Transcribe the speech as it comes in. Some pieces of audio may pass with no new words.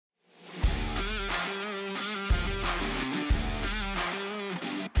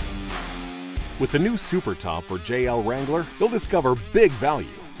With the new Supertop for JL Wrangler, you'll discover big value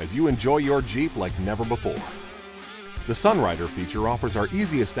as you enjoy your Jeep like never before. The Sunrider feature offers our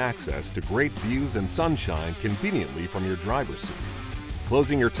easiest access to great views and sunshine conveniently from your driver's seat.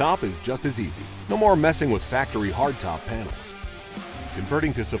 Closing your top is just as easy. No more messing with factory hardtop panels.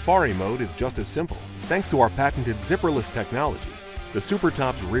 Converting to Safari mode is just as simple. Thanks to our patented zipperless technology, the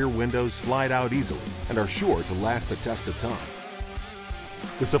Supertop's rear windows slide out easily and are sure to last the test of time.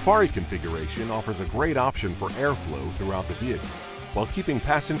 The Safari configuration offers a great option for airflow throughout the vehicle, while keeping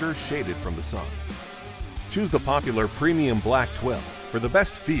passengers shaded from the sun. Choose the popular Premium Black 12 for the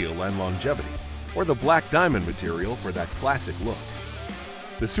best feel and longevity, or the Black Diamond material for that classic look.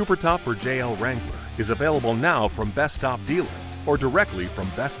 The Supertop for JL Wrangler is available now from Bestop dealers or directly from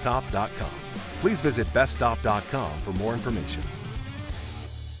Bestop.com. Please visit Bestop.com for more information.